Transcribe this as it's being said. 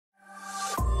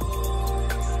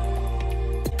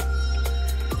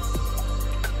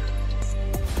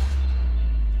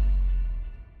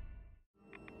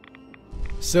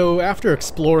So after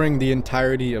exploring the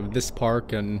entirety of this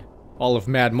park and all of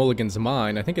Mad Mulligan's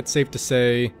mine, I think it's safe to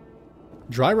say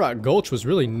Dry Rock Gulch was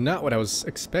really not what I was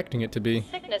expecting it to be.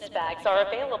 Sickness bags are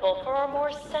available for our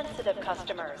more sensitive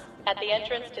customers at the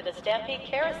entrance to the Stampede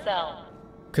Carousel.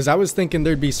 Because I was thinking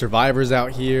there'd be survivors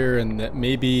out here and that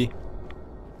maybe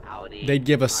they'd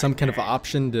give us some kind of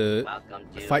option to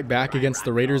fight back against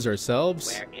the raiders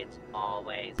ourselves.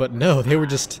 But no, they were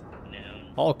just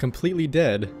all completely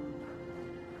dead.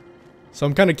 So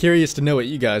I'm kind of curious to know what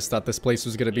you guys thought this place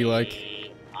was going to be like.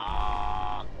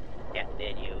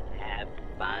 Did you have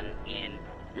fun in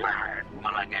Mad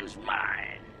Mulligan's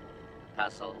mine?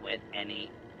 Tussle with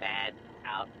any bad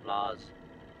outlaws?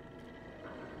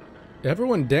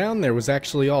 Everyone down there was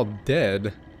actually all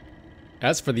dead.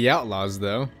 As for the outlaws,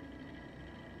 though,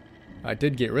 I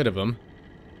did get rid of them.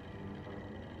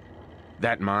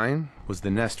 That mine was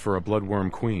the nest for a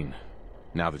bloodworm queen.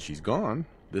 Now that she's gone,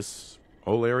 this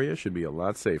whole area should be a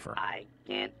lot safer. I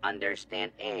can't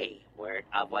understand a word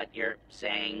of what you're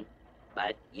saying,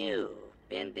 but you've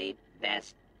been the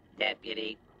best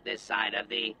deputy this side of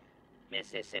the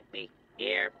Mississippi.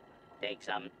 Here, take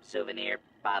some souvenir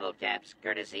bottle caps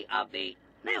courtesy of the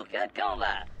Nuka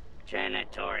Cola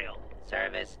Janitorial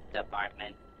Service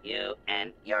Department. You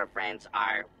and your friends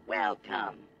are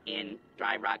welcome in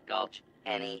Dry Rock Gulch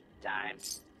anytime.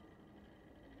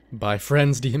 By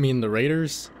friends, do you mean the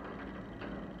raiders?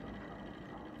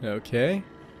 Okay.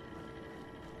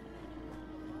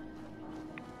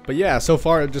 But yeah, so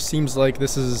far it just seems like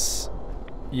this is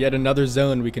yet another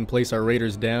zone we can place our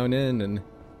raiders down in, and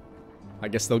I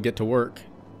guess they'll get to work.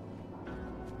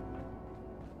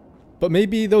 But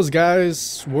maybe those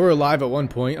guys were alive at one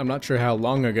point, I'm not sure how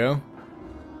long ago.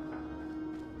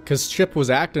 Because Chip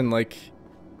was acting like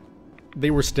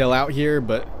they were still out here,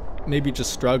 but maybe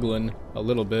just struggling a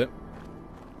little bit.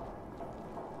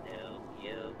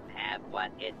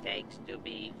 What it takes to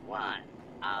be one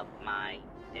of my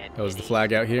deputies. Oh, is the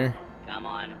flag out here? Come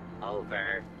on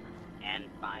over and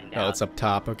find out. Oh, it's up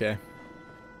top, okay.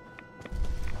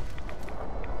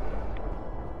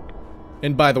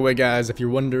 And by the way, guys, if you're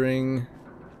wondering,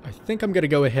 I think I'm gonna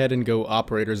go ahead and go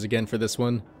operators again for this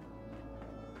one.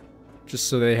 Just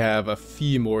so they have a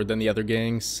few more than the other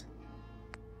gangs.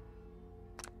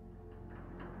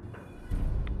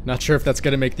 Not sure if that's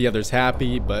gonna make the others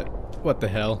happy, but what the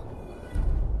hell.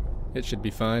 It should be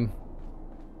fine.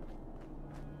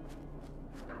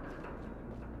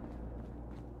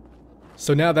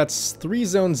 So now that's 3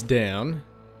 zones down.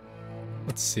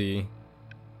 Let's see.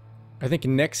 I think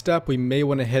next up we may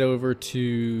want to head over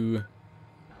to...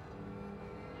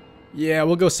 Yeah,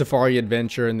 we'll go Safari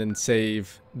Adventure and then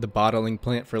save the bottling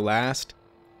plant for last.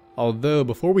 Although,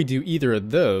 before we do either of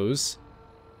those,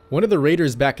 one of the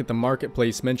raiders back at the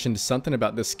marketplace mentioned something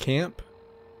about this camp.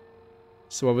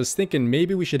 So I was thinking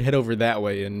maybe we should head over that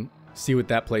way and see what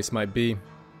that place might be.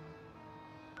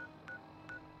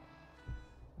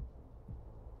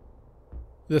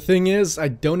 The thing is, I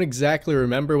don't exactly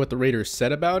remember what the raiders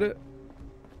said about it.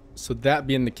 So that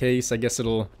being the case, I guess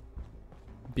it'll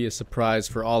be a surprise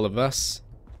for all of us.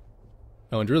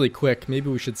 Oh, and really quick, maybe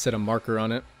we should set a marker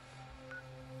on it.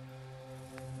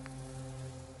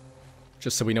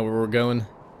 Just so we know where we're going.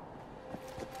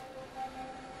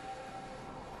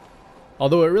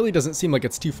 Although it really doesn't seem like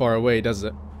it's too far away, does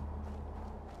it?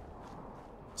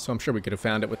 So I'm sure we could have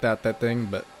found it without that thing,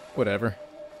 but whatever.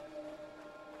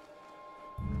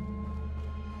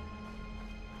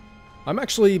 I'm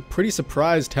actually pretty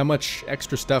surprised how much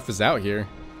extra stuff is out here.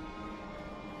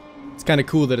 It's kind of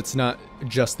cool that it's not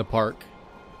just the park.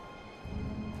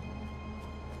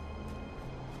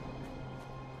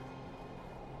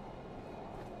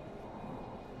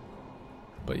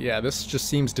 But yeah, this just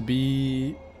seems to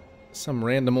be some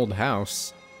random old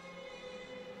house.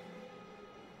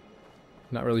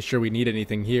 Not really sure we need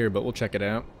anything here, but we'll check it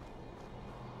out.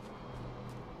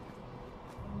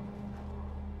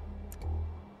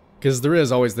 Because there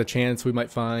is always the chance we might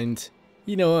find,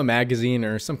 you know, a magazine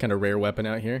or some kind of rare weapon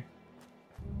out here.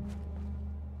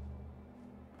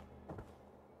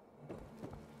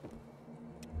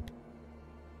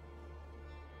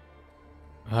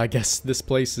 I guess this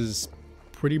place is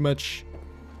pretty much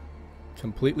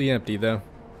completely empty, though.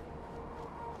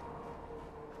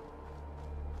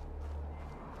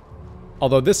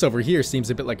 Although this over here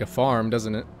seems a bit like a farm,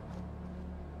 doesn't it?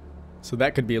 So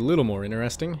that could be a little more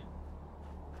interesting.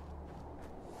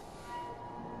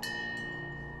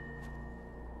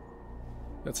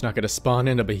 That's not going to spawn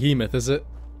in a behemoth, is it?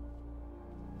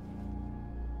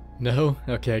 No?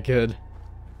 Okay, good.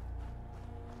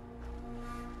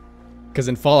 Because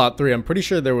in Fallout 3, I'm pretty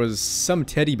sure there was some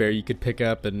teddy bear you could pick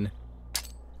up and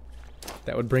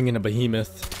That would bring in a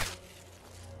behemoth.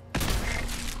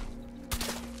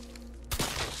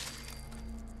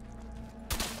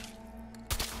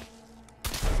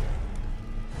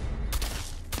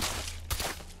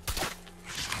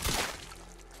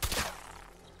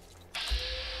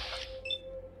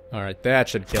 Alright, that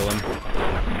should kill him.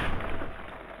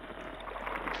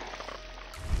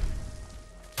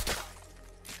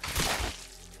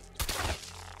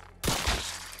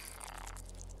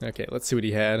 Okay, let's see what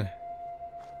he had.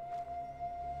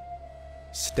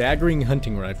 Staggering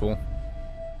hunting rifle.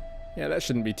 Yeah, that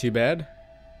shouldn't be too bad.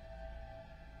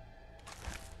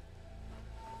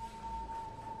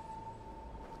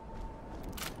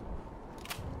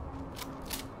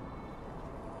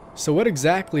 So what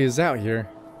exactly is out here?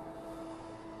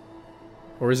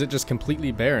 Or is it just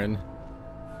completely barren?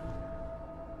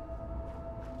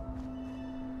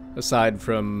 Aside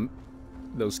from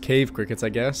those cave crickets, I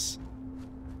guess.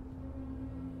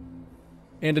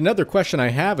 And another question I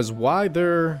have is why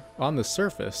they're on the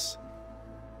surface.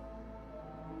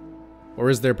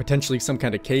 Or is there potentially some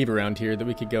kind of cave around here that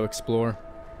we could go explore?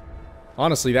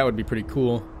 Honestly, that would be pretty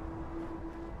cool.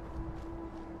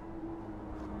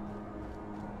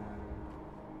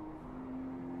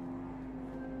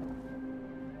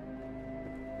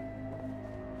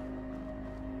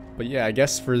 But yeah, I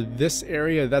guess for this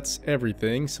area, that's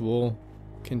everything, so we'll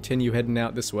continue heading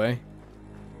out this way.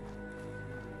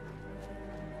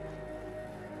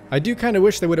 I do kind of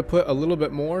wish they would have put a little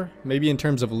bit more, maybe in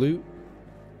terms of loot.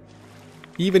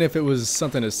 Even if it was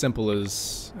something as simple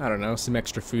as, I don't know, some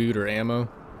extra food or ammo.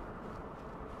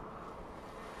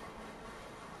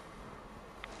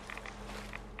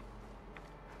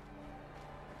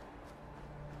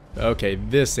 Okay,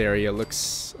 this area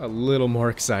looks a little more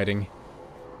exciting.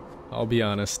 I'll be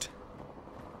honest.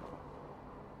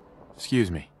 Excuse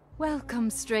me. Welcome,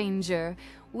 stranger.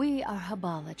 We are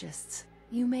habologists.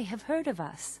 You may have heard of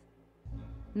us.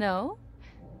 No?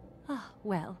 Ah,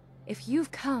 well, if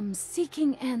you've come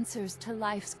seeking answers to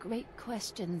life's great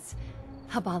questions,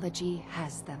 habology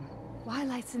has them.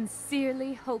 While I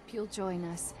sincerely hope you'll join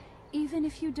us, even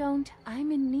if you don't,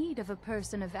 I'm in need of a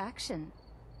person of action.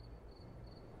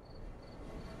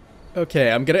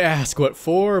 Okay, I'm gonna ask what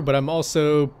for, but I'm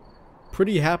also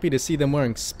pretty happy to see them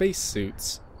wearing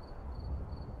spacesuits.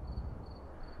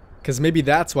 Because maybe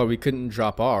that's why we couldn't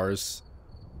drop ours.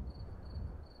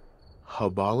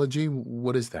 Hubology?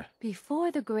 What is that?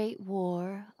 Before the Great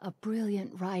War, a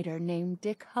brilliant writer named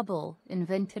Dick Hubble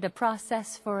invented a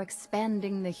process for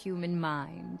expanding the human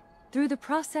mind. Through the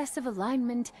process of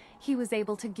alignment, he was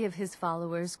able to give his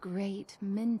followers great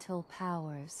mental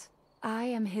powers. I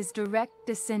am his direct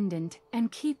descendant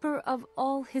and keeper of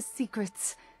all his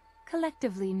secrets,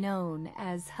 collectively known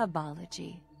as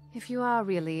Hubology. If you are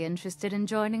really interested in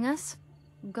joining us,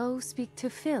 go speak to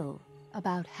Phil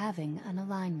about having an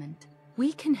alignment.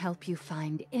 We can help you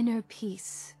find inner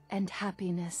peace and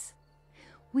happiness.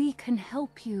 We can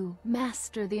help you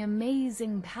master the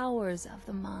amazing powers of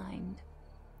the mind.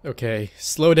 Okay,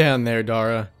 slow down there,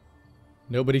 Dara.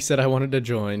 Nobody said I wanted to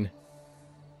join.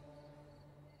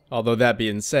 Although that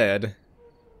being said,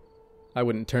 I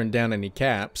wouldn't turn down any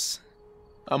caps.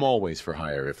 I'm always for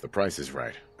hire if the price is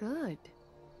right. Good.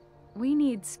 We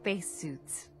need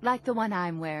spacesuits, like the one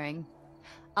I'm wearing.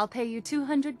 I'll pay you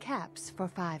 200 caps for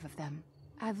 5 of them.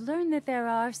 I've learned that there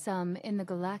are some in the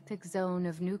galactic zone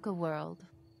of Nuka world.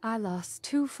 I lost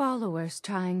 2 followers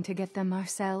trying to get them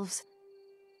ourselves.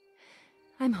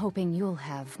 I'm hoping you'll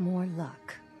have more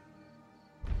luck.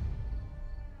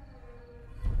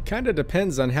 Kinda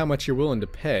depends on how much you're willing to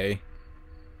pay.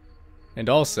 And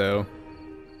also...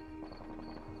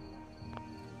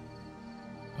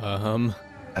 The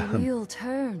wheel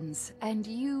turns, and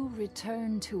you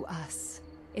return to us.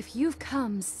 If you've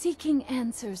come seeking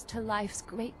answers to life's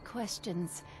great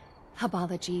questions,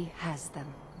 Hubology has them.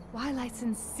 While I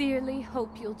sincerely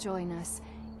hope you'll join us,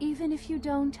 even if you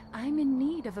don't, I'm in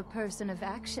need of a person of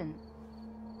action.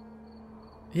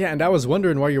 Yeah, and I was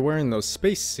wondering why you're wearing those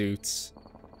spacesuits.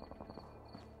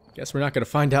 Guess we're not gonna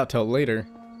find out till later.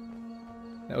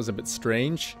 That was a bit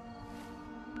strange.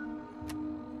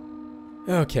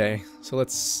 Okay, so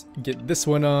let's get this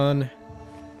one on,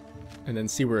 and then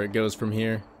see where it goes from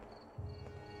here.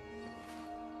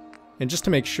 And just to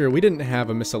make sure, we didn't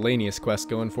have a miscellaneous quest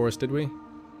going for us, did we?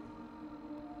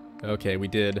 Okay, we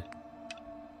did.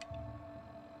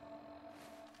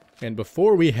 And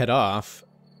before we head off,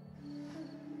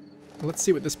 let's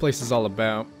see what this place is all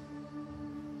about.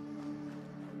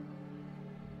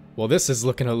 Well, this is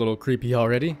looking a little creepy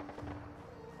already.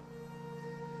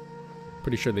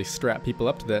 Pretty sure they strap people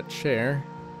up to that chair.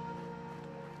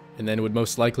 And then would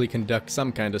most likely conduct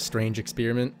some kind of strange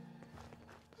experiment.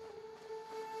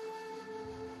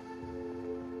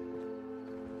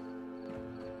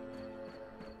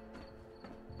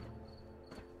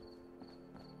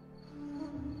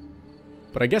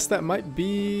 But I guess that might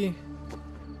be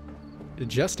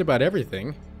just about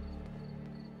everything.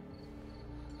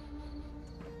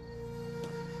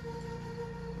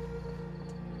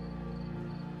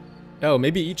 Oh,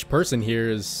 maybe each person here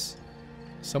is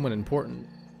someone important.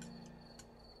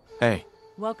 Hey.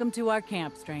 Welcome to our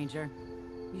camp, stranger.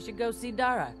 You should go see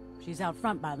Dara. She's out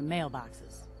front by the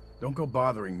mailboxes. Don't go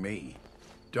bothering me.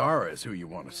 Dara is who you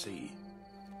want to see.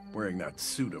 Wearing that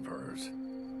suit of hers.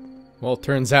 Well,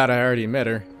 turns out I already met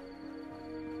her.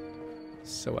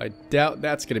 So I doubt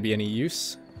that's going to be any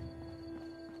use.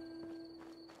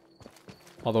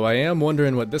 Although I am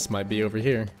wondering what this might be over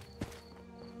here.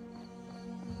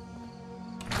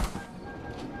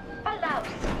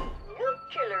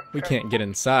 We can't get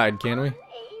inside, can we?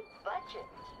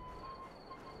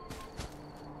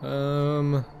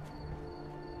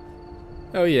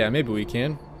 Oh yeah, maybe we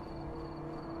can.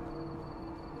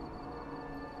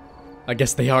 I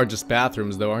guess they are just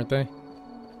bathrooms though, aren't they?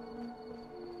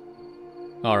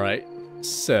 Alright,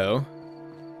 so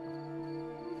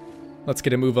let's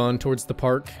get a move on towards the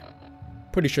park.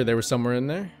 Pretty sure they were somewhere in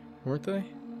there, weren't they?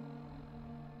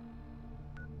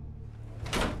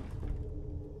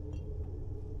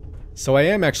 So I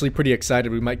am actually pretty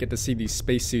excited we might get to see these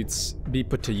spacesuits be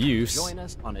put to use. Join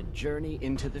us on a journey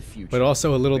into the future. But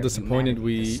also a little disappointed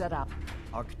we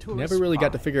never really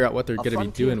got to figure out what they're going to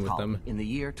be doing with them. In the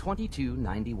year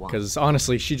 2291. Because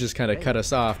honestly, she just kind of cut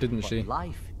us off, didn't she?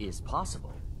 Life is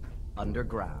possible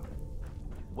underground.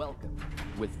 Welcome.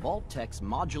 With Vault-Tech's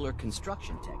modular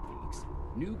construction techniques,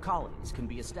 new colonies can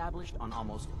be established on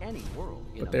almost any world.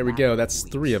 But there we go, that's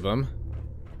 3 of them.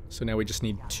 So now we just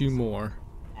need 2 more.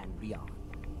 Beyond.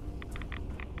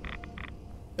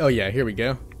 Oh yeah, here we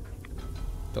go.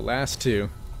 The last 2.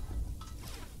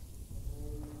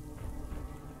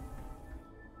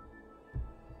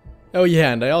 Oh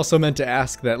yeah, and I also meant to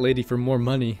ask that lady for more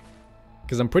money,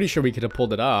 because I'm pretty sure we could have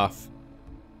pulled it off.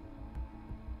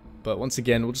 But once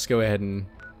again, we'll just go ahead and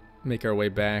make our way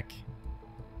back.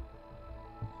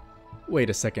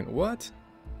 Wait a second, what?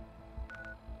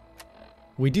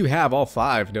 We do have all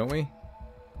 5, don't we?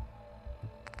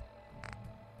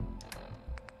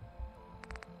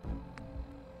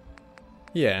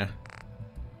 Yeah.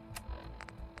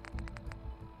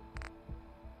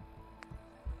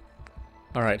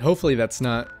 Alright, hopefully that's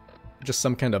not just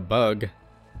some kind of bug.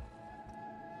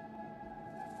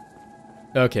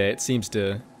 Okay, it seems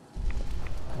to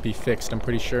be fixed, I'm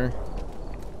pretty sure.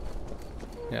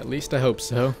 Yeah, at least I hope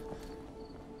so.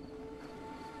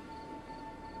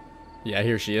 Yeah,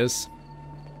 here she is.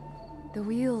 The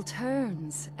wheel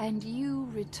turns, and you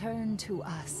return to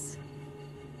us.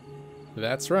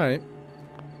 That's right.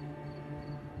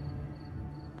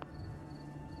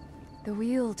 The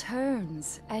wheel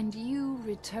turns, and you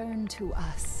return to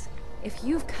us. If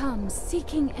you've come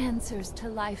seeking answers to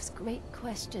life's great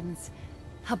questions,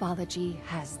 Hubology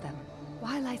has them.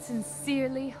 While I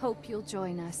sincerely hope you'll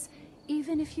join us,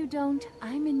 even if you don't,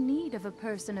 I'm in need of a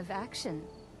person of action.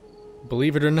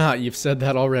 Believe it or not, you've said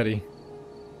that already.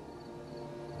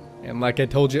 And like I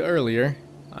told you earlier,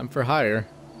 I'm for hire.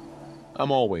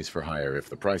 I'm always for hire if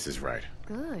the price is right.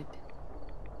 Good.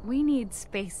 We need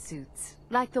spacesuits,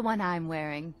 like the one I'm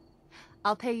wearing.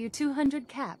 I'll pay you 200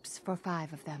 caps for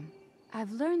 5 of them.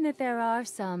 I've learned that there are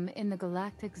some in the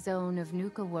galactic zone of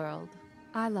Nuka world.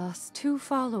 I lost 2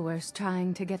 followers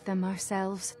trying to get them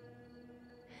ourselves.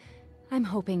 I'm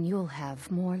hoping you'll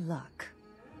have more luck.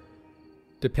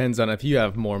 Depends on if you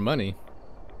have more money.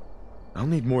 I'll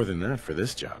need more than that for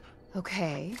this job.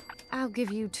 Okay, I'll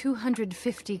give you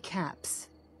 250 caps.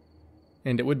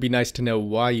 And it would be nice to know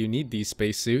why you need these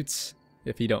spacesuits,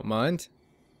 if you don't mind.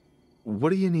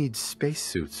 What do you need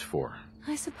spacesuits for?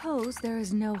 I suppose there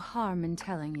is no harm in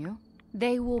telling you.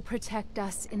 They will protect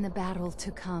us in the battle to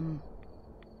come.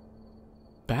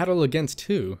 Battle against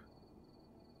who?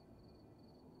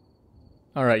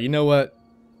 Alright, you know what?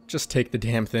 Just take the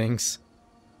damn things.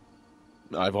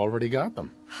 I've already got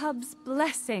them. Hub's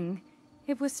blessing.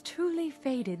 It was truly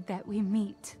fated that we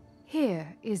meet.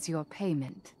 Here is your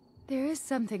payment. There is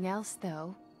something else,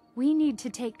 though. We need to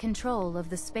take control of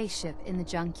the spaceship in the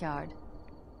junkyard.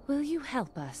 Will you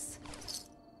help us?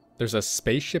 There's a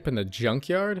spaceship in the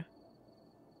junkyard?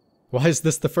 Why is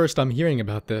this the first I'm hearing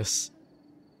about this?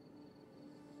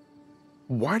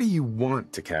 Why do you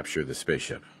want to capture the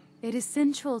spaceship? It is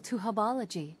central to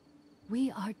Hubology.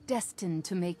 We are destined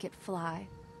to make it fly.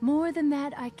 More than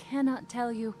that, I cannot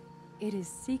tell you. It is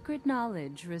secret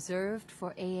knowledge reserved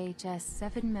for AHS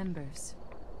 7 members.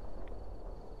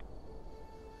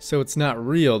 So it's not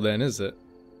real then, is it?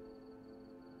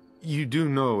 You do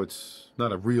know it's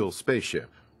not a real spaceship,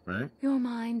 right? Your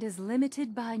mind is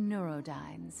limited by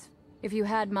neurodynes. If you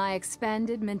had my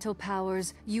expanded mental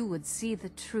powers, you would see the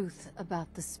truth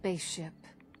about the spaceship.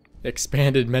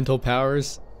 Expanded mental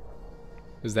powers?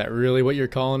 Is that really what you're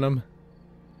calling them?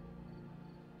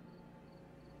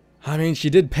 I mean, she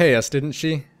did pay us, didn't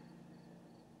she?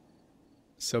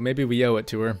 So maybe we owe it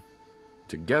to her.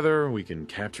 Together, we can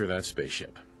capture that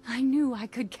spaceship. I knew I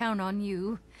could count on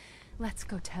you. Let's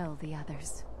go tell the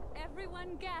others.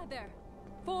 Everyone gather.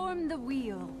 Form the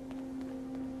wheel.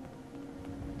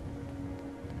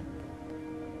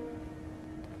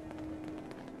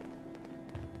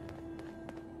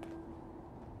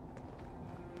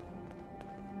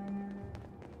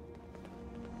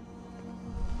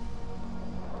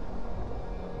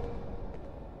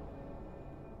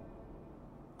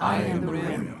 I am the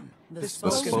rim. The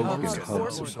Spoken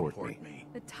hub support me.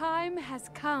 The time has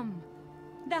come.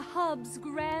 The hub's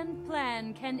grand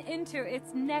plan can enter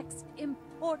its next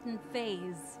important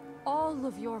phase. All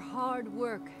of your hard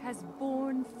work has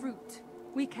borne fruit.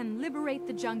 We can liberate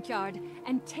the junkyard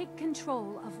and take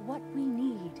control of what we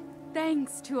need.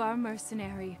 Thanks to our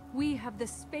mercenary, we have the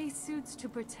spacesuits to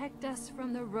protect us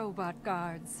from the robot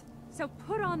guards. So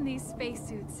put on these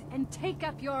spacesuits and take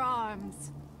up your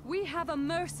arms. We have a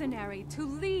mercenary to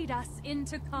lead us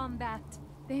into combat.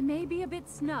 They may be a bit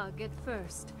snug at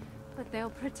first, but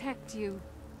they'll protect you.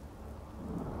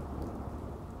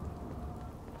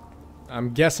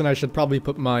 I'm guessing I should probably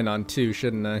put mine on too,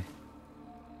 shouldn't I?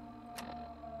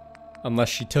 Unless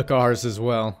she took ours as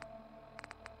well.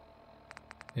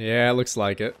 Yeah, looks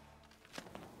like it.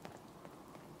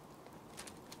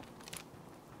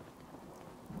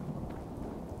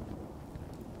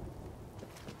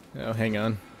 Oh, hang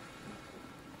on.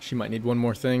 She might need one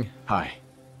more thing. Hi.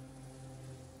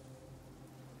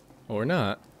 Or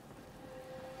not.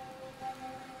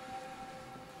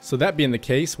 So that being the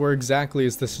case, where exactly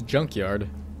is this junkyard?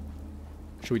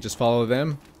 Should we just follow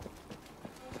them?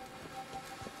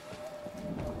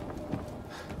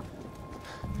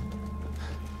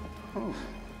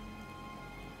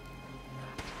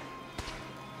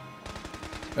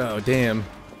 Oh, damn.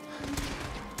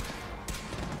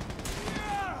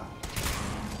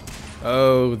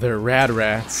 Oh, they're rad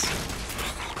rats.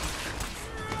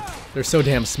 They're so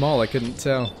damn small I couldn't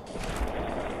tell.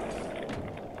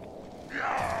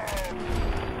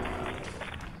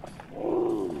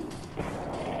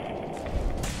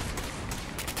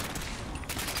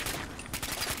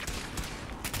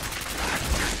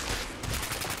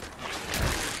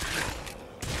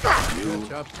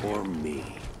 Catch up for me.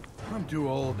 I'm too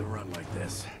old to run like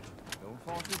this. Don't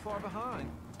fall too far behind.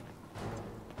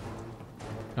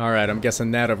 Alright, I'm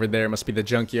guessing that over there must be the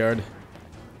junkyard.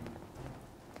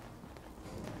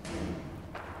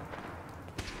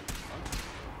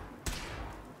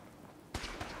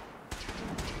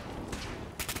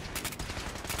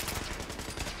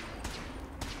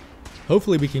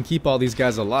 Hopefully we can keep all these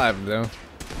guys alive, though.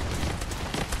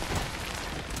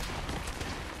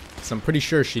 'Cause I'm pretty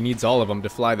sure she needs all of them to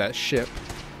fly that ship.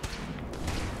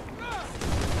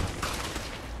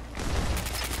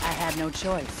 I had no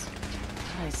choice.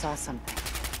 I saw something.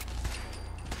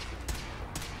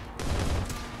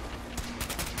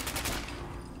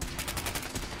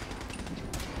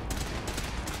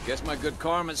 Guess my good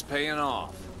karma's paying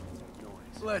off.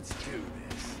 Let's do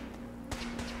this.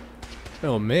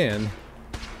 Oh man.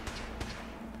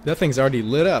 That thing's already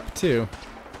lit up, too.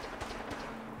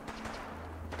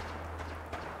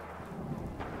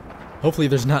 Hopefully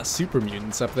there's not super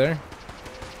mutants up there.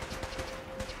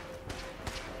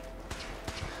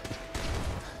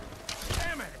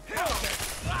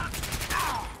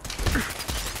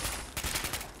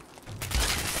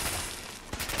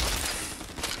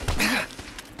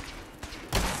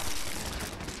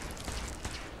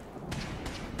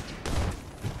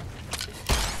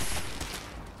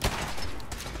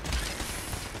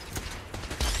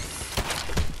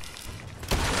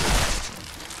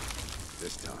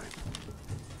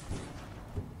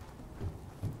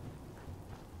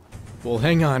 Well,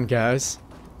 hang on, guys.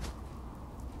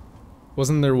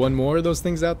 Wasn't there one more of those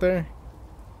things out there?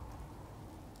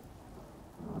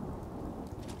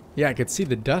 Yeah, I could see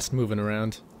the dust moving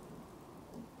around.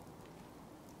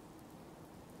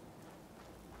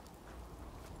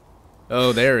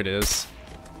 Oh, there it is.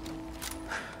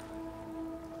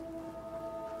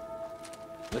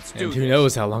 Let's do And who this.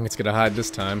 knows how long it's gonna hide this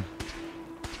time.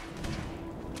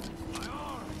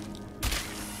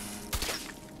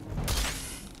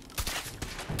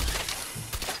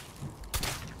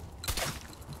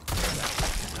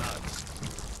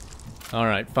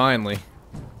 Alright, finally.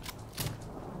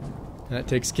 That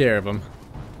takes care of him.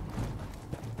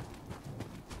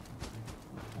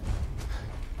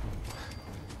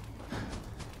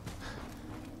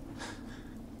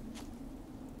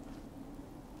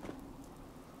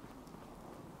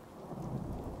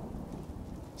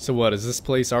 So what, is this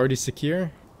place already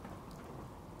secure?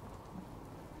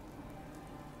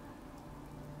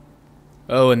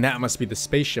 Oh, and that must be the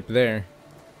spaceship there.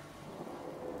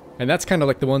 And that's kind of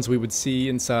like the ones we would see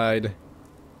inside...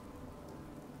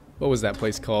 What was that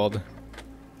place called?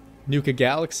 Nuka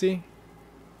Galaxy?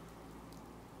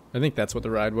 I think that's what the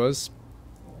ride was.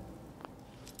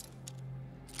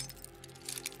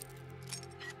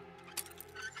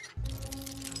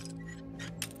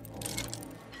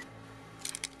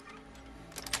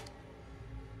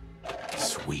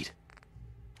 Sweet.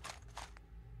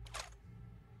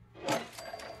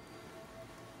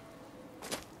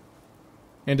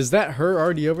 And is that her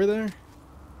already over there?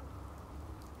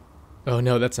 Oh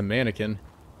no, that's a mannequin.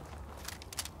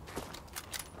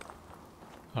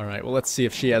 Alright, well let's see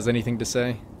if she has anything to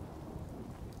say.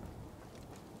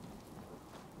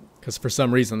 Because for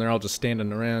some reason they're all just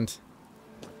standing around.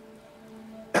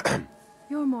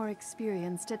 You're more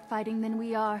experienced at fighting than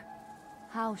we are.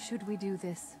 How should we do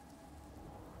this?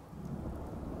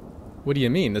 What do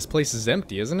you mean? This place is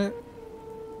empty, isn't it?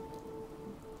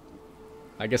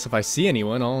 I guess if I see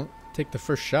anyone, I'll take the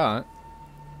first shot.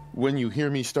 When you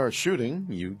hear me start shooting,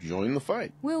 you join the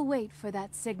fight. We'll wait for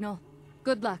that signal.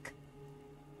 Good luck.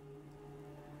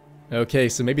 Okay,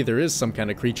 so maybe there is some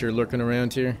kind of creature lurking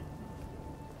around here.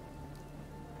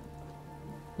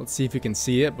 Let's see if we can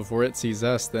see it before it sees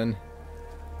us, then.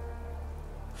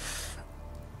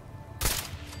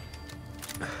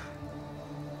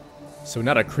 So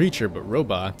not a creature, but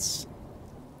robots.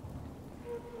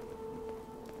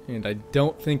 And I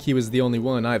don't think he was the only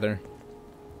one, either.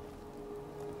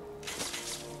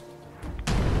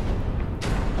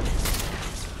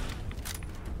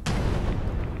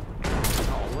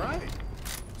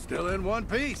 Still in one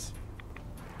piece.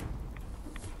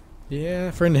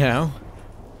 Yeah, for now.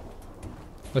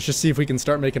 Let's just see if we can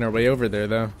start making our way over there,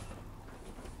 though.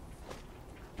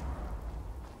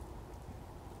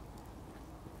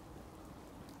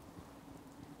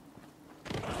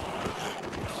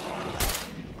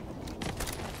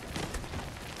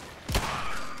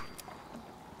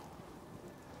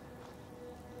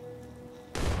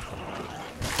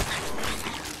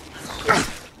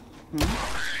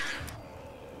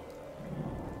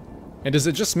 And is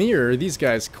it just me, or are these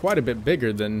guys quite a bit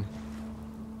bigger than...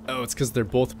 Oh, it's because they're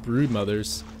both brood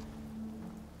mothers.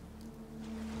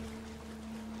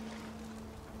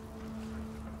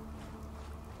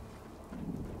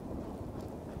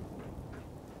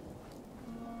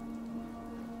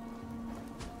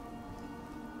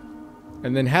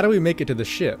 And then how do we make it to the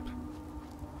ship?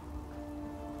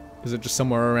 Is it just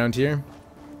somewhere around here?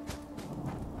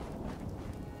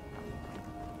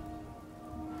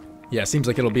 Yeah, seems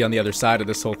like it'll be on the other side of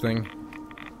this whole thing.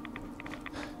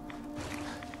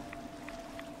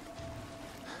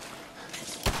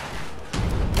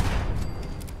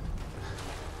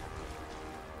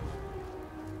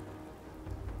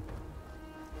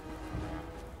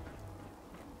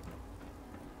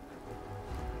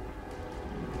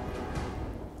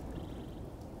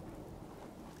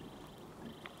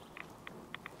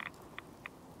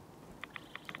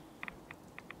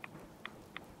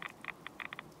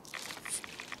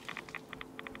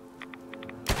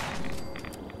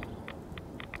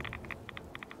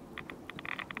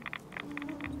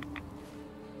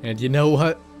 And you know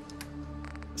what?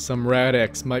 Some Rad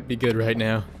X might be good right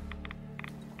now.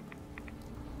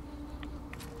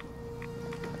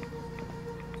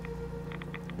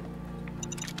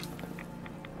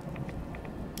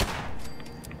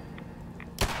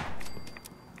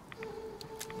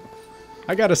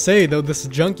 I gotta say though, this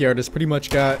junkyard has pretty much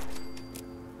got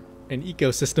an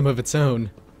ecosystem of its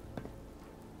own.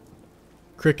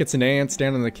 Crickets and ants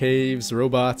down in the caves,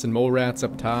 robots and mole rats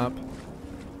up top.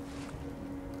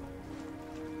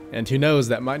 And who knows,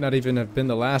 that might not even have been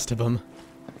the last of them.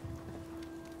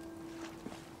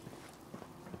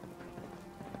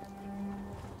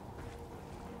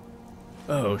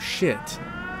 Oh shit.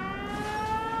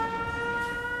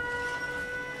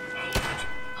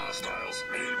 Hostiles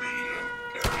may be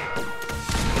area.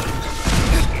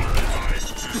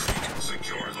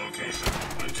 Secure location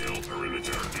until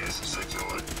perimeter is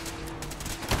secured.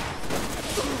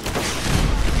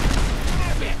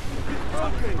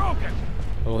 Broken.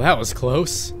 Well, that was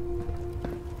close.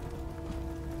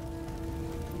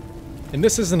 And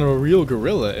this isn't a real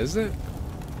gorilla, is it?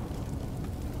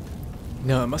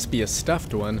 No, it must be a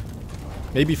stuffed one.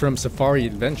 Maybe from Safari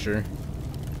Adventure.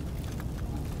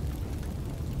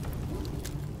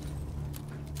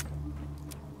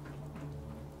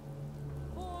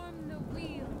 Form the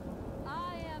wheel.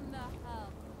 I am the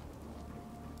hub.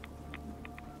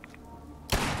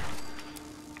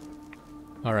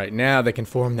 Alright, now they can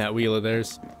form that wheel of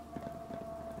theirs.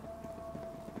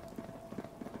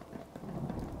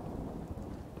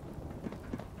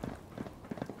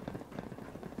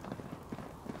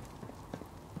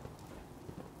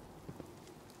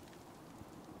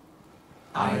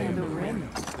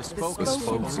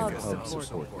 Bespoken hub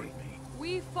support me.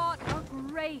 We fought a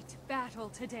great battle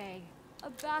today. A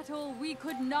battle we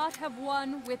could not have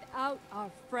won without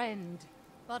our friend.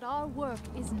 But our work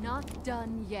is not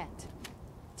done yet.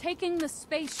 Taking the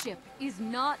spaceship is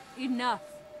not enough.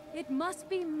 It must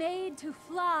be made to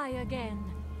fly again.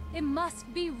 It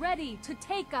must be ready to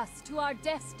take us to our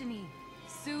destiny.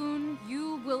 Soon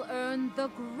you will earn the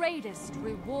greatest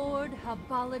reward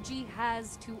Hubology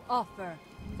has to offer.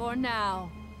 For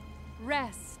now,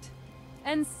 rest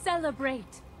and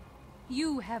celebrate.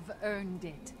 You have earned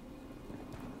it.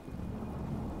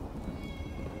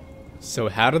 So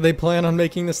how do they plan on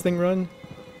making this thing run?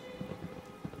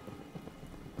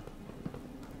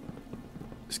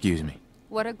 Excuse me.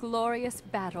 What a glorious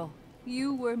battle.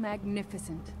 You were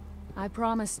magnificent. I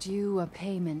promised you a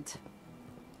payment.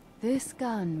 This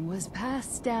gun was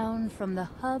passed down from the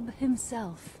Hub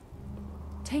himself.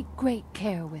 Take great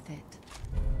care with it.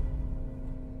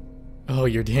 Oh,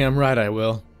 you're damn right I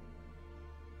will.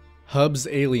 Hub's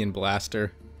alien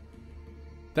blaster.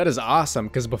 That is awesome,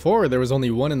 because before there was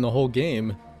only one in the whole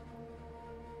game.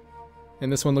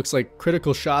 And this one looks like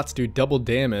critical shots do double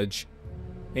damage,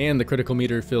 and the critical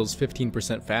meter fills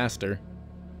 15% faster.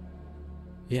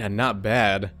 Yeah, not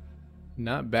bad.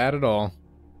 Not bad at all.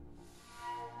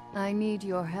 I need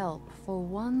your help for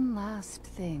one last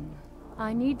thing.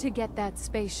 I need to get that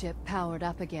spaceship powered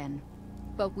up again.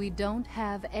 But we don't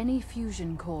have any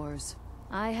fusion cores.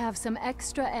 I have some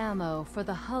extra ammo for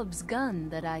the Hub's gun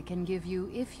that I can give you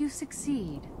if you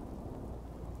succeed.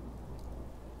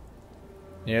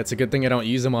 Yeah, it's a good thing I don't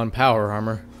use them on power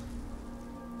armor.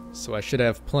 So I should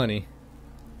have plenty.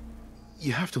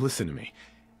 You have to listen to me.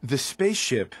 The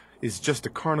spaceship is just a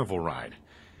carnival ride.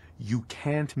 You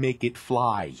can't make it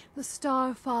fly. The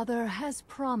Starfather has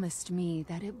promised me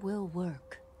that it will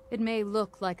work. It may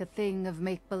look like a thing of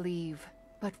make-believe,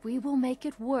 but we will make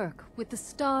it work with the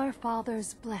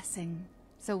Starfather's blessing.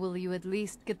 So will you at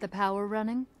least get the power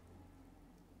running?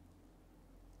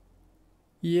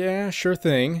 Yeah, sure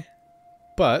thing.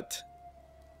 But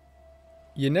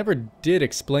you never did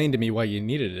explain to me why you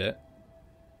needed it.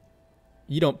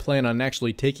 You don't plan on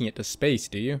actually taking it to space,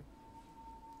 do you?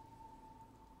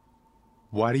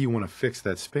 Why do you want to fix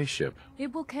that spaceship?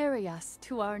 It will carry us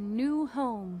to our new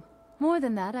home. More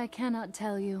than that, I cannot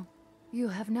tell you. You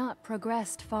have not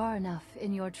progressed far enough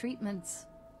in your treatments.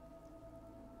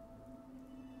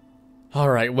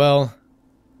 Alright, well,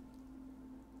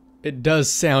 it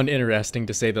does sound interesting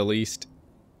to say the least,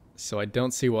 so I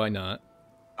don't see why not.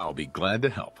 I'll be glad to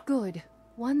help. Good.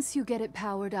 Once you get it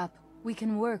powered up, we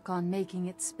can work on making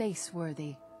it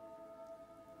space-worthy.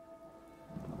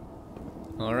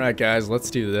 Alright guys, let's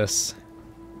do this.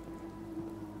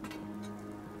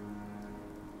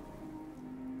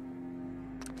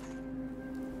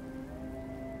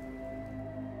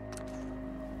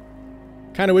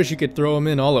 Kinda wish you could throw them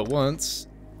in all at once,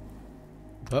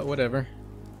 but whatever.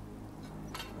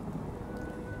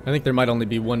 I think there might only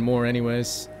be one more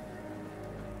anyways.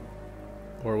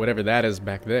 Or whatever that is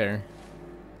back there.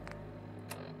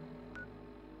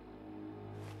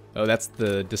 Oh, that's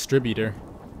the distributor.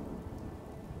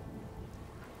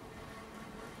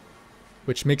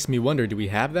 Which makes me wonder, do we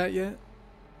have that yet?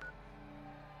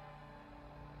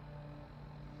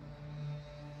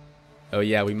 Oh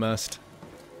yeah, we must.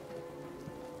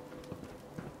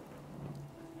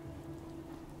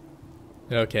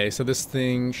 Okay, so this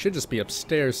thing should just be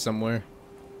upstairs somewhere.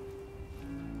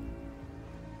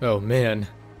 Oh man.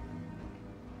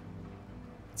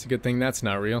 It's a good thing that's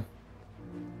not real.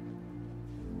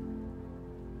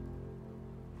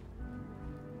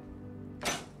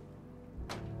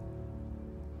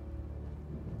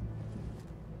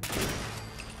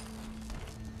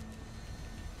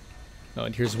 Oh,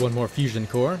 and here's one more fusion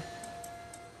core.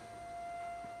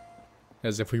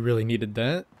 As if we really needed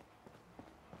that.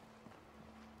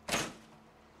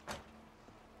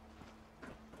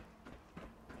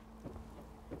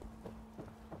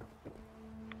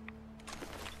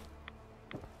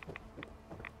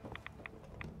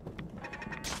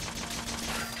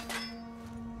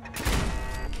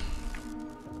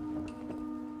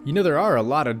 You know, there are a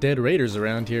lot of dead raiders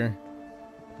around here.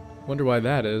 Wonder why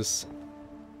that is.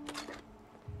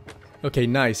 Okay,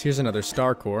 nice. Here's another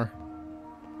star core.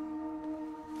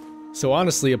 So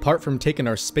honestly, apart from taking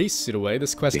our spacesuit away,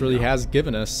 this quest really has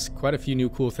given us quite a few new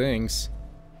cool things.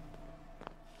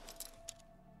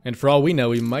 And for all we know,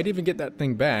 we might even get that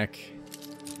thing back.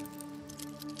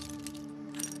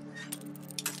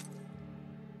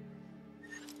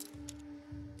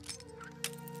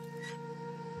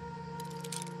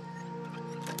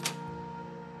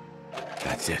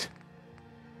 That's it.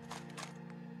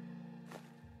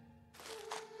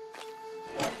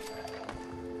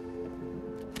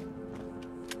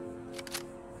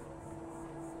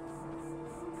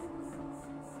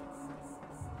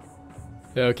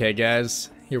 Okay, guys,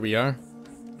 here we are.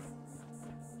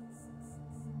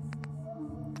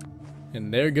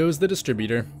 And there goes the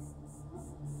distributor.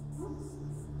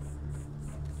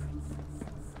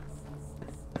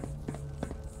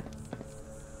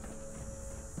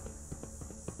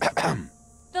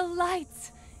 The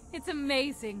lights! It's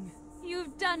amazing.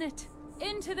 You've done it.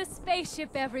 Into the spaceship,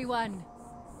 everyone.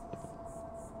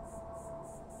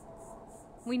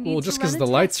 Well, just because the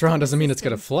lights are on doesn't mean it's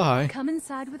gonna fly. Come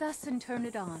inside with us and turn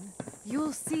it on.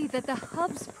 You'll see that the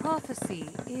hub's prophecy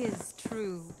is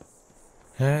true.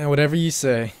 Whatever you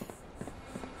say.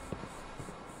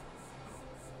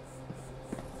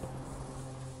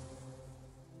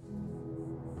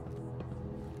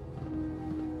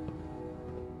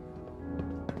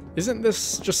 Isn't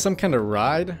this just some kind of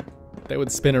ride that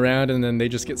would spin around and then they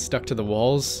just get stuck to the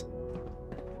walls?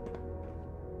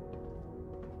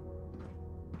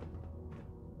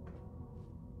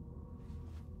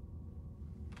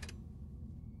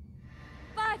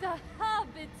 By the hub,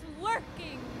 it's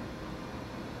working!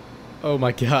 Oh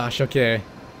my gosh, okay.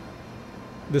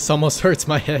 This almost hurts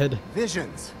my head.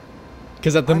 Visions.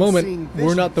 Because at the I'm moment, seeing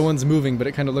we're not visions. the ones moving, but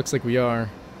it kind of looks like we are.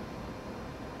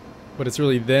 But it's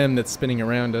really them that's spinning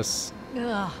around us.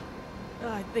 Ugh.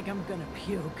 I think I'm gonna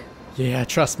puke. Yeah,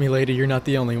 trust me, lady, you're not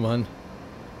the only one.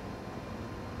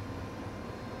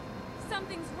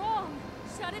 Something's wrong!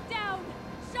 Shut it down!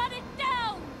 Shut it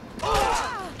down!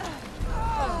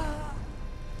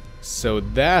 So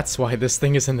that's why this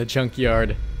thing is in the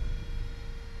junkyard.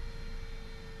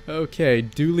 Okay,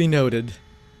 duly noted.